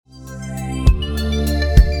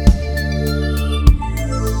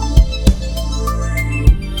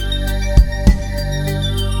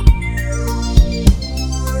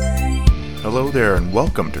Hello there, and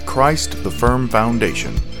welcome to Christ the Firm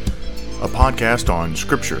Foundation, a podcast on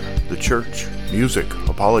Scripture, the Church, music,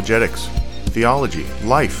 apologetics, theology,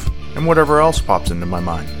 life, and whatever else pops into my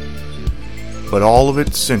mind. But all of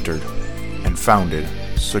it centered and founded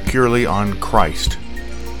securely on Christ,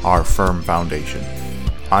 our firm foundation.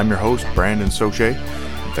 I'm your host, Brandon Soche,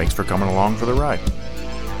 and thanks for coming along for the ride.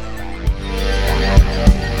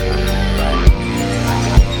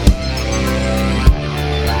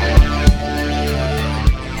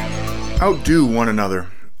 Outdo one another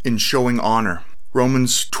in showing honor.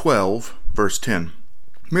 Romans 12, verse 10.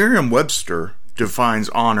 Merriam-Webster defines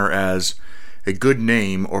honor as a good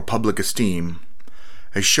name or public esteem,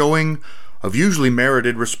 a showing of usually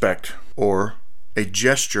merited respect, or a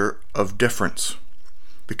gesture of deference.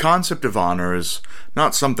 The concept of honor is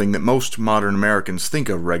not something that most modern Americans think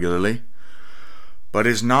of regularly, but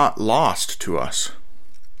is not lost to us.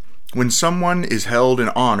 When someone is held in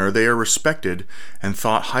honor, they are respected and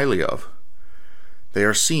thought highly of. They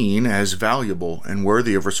are seen as valuable and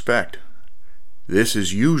worthy of respect. This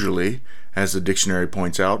is usually, as the dictionary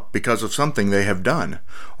points out, because of something they have done,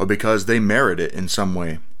 or because they merit it in some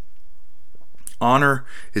way. Honor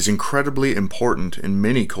is incredibly important in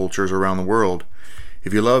many cultures around the world.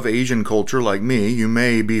 If you love Asian culture like me, you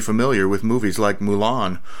may be familiar with movies like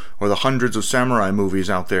Mulan, or the hundreds of samurai movies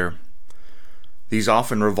out there. These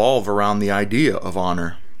often revolve around the idea of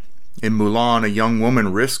honor. In Mulan, a young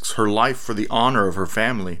woman risks her life for the honor of her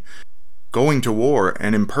family, going to war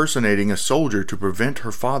and impersonating a soldier to prevent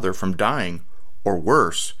her father from dying, or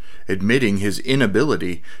worse, admitting his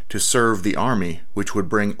inability to serve the army, which would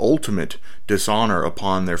bring ultimate dishonor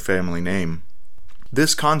upon their family name.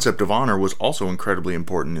 This concept of honor was also incredibly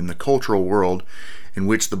important in the cultural world in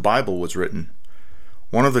which the Bible was written.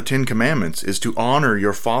 One of the 10 Commandments is to honor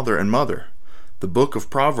your father and mother. The book of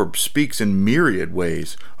Proverbs speaks in myriad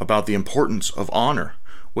ways about the importance of honor,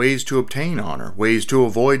 ways to obtain honor, ways to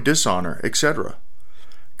avoid dishonor, etc.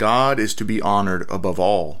 God is to be honored above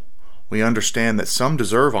all. We understand that some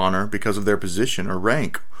deserve honor because of their position or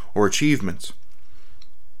rank or achievements.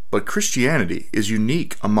 But Christianity is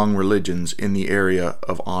unique among religions in the area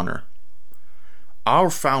of honor. Our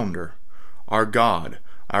founder, our God,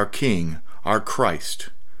 our King, our Christ,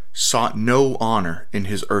 sought no honor in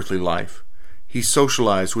his earthly life. He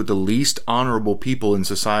socialized with the least honorable people in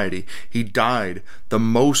society. He died the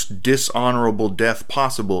most dishonorable death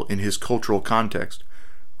possible in his cultural context.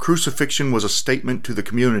 Crucifixion was a statement to the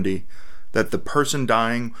community that the person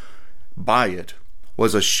dying by it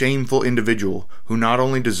was a shameful individual who not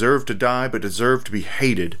only deserved to die but deserved to be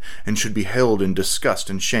hated and should be held in disgust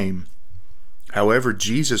and shame. However,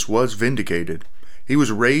 Jesus was vindicated. He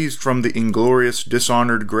was raised from the inglorious,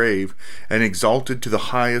 dishonored grave and exalted to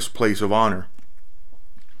the highest place of honor.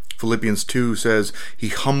 Philippians 2 says, "He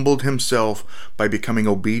humbled himself by becoming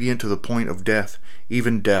obedient to the point of death,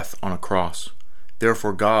 even death on a cross.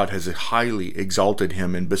 Therefore God has highly exalted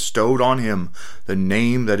him and bestowed on him the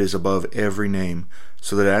name that is above every name,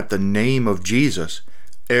 so that at the name of Jesus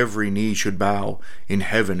every knee should bow in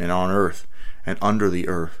heaven and on earth and under the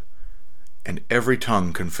earth, and every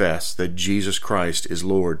tongue confess that Jesus Christ is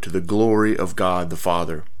Lord, to the glory of God the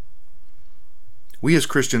Father." We as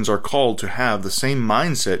Christians are called to have the same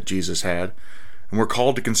mindset Jesus had, and we're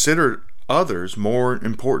called to consider others more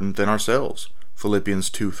important than ourselves.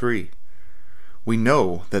 Philippians 2:3. We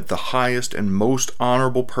know that the highest and most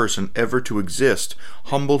honorable person ever to exist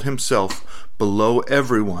humbled himself below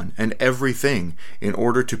everyone and everything in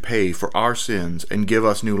order to pay for our sins and give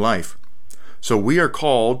us new life. So we are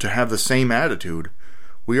called to have the same attitude.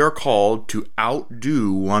 We are called to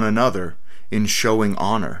outdo one another in showing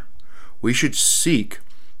honor. We should seek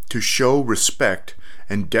to show respect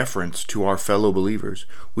and deference to our fellow believers.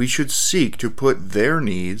 We should seek to put their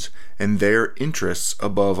needs and their interests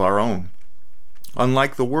above our own.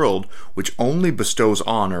 Unlike the world, which only bestows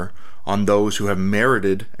honor on those who have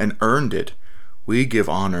merited and earned it, we give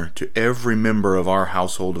honor to every member of our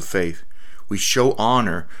household of faith. We show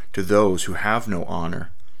honor to those who have no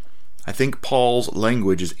honor. I think Paul's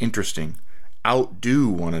language is interesting. Outdo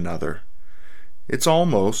one another. It's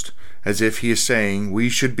almost as if he is saying we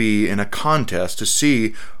should be in a contest to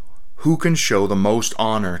see who can show the most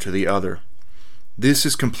honor to the other. This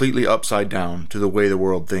is completely upside down to the way the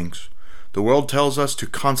world thinks. The world tells us to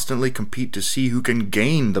constantly compete to see who can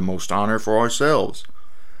gain the most honor for ourselves.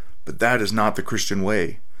 But that is not the Christian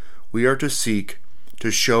way. We are to seek to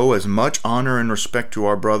show as much honor and respect to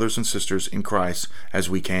our brothers and sisters in Christ as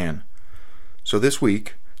we can. So this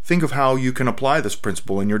week, think of how you can apply this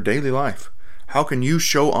principle in your daily life. How can you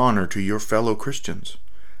show honor to your fellow Christians?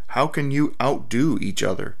 How can you outdo each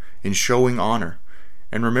other in showing honor?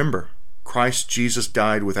 And remember, Christ Jesus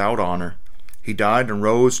died without honor. He died and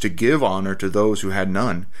rose to give honor to those who had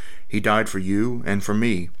none. He died for you and for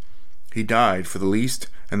me. He died for the least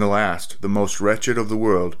and the last, the most wretched of the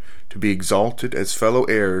world, to be exalted as fellow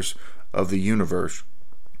heirs of the universe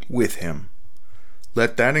with him.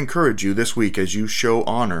 Let that encourage you this week as you show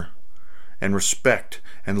honor and respect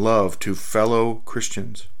and love to fellow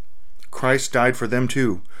Christians. Christ died for them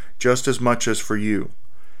too, just as much as for you.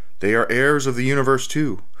 They are heirs of the universe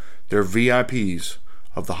too. They're VIPs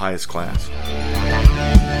of the highest class.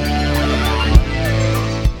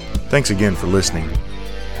 Thanks again for listening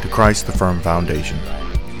to Christ the Firm Foundation.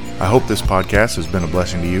 I hope this podcast has been a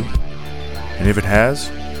blessing to you. And if it has,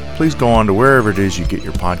 please go on to wherever it is you get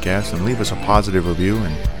your podcasts and leave us a positive review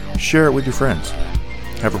and share it with your friends.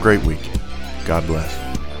 Have a great week. God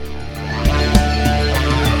bless.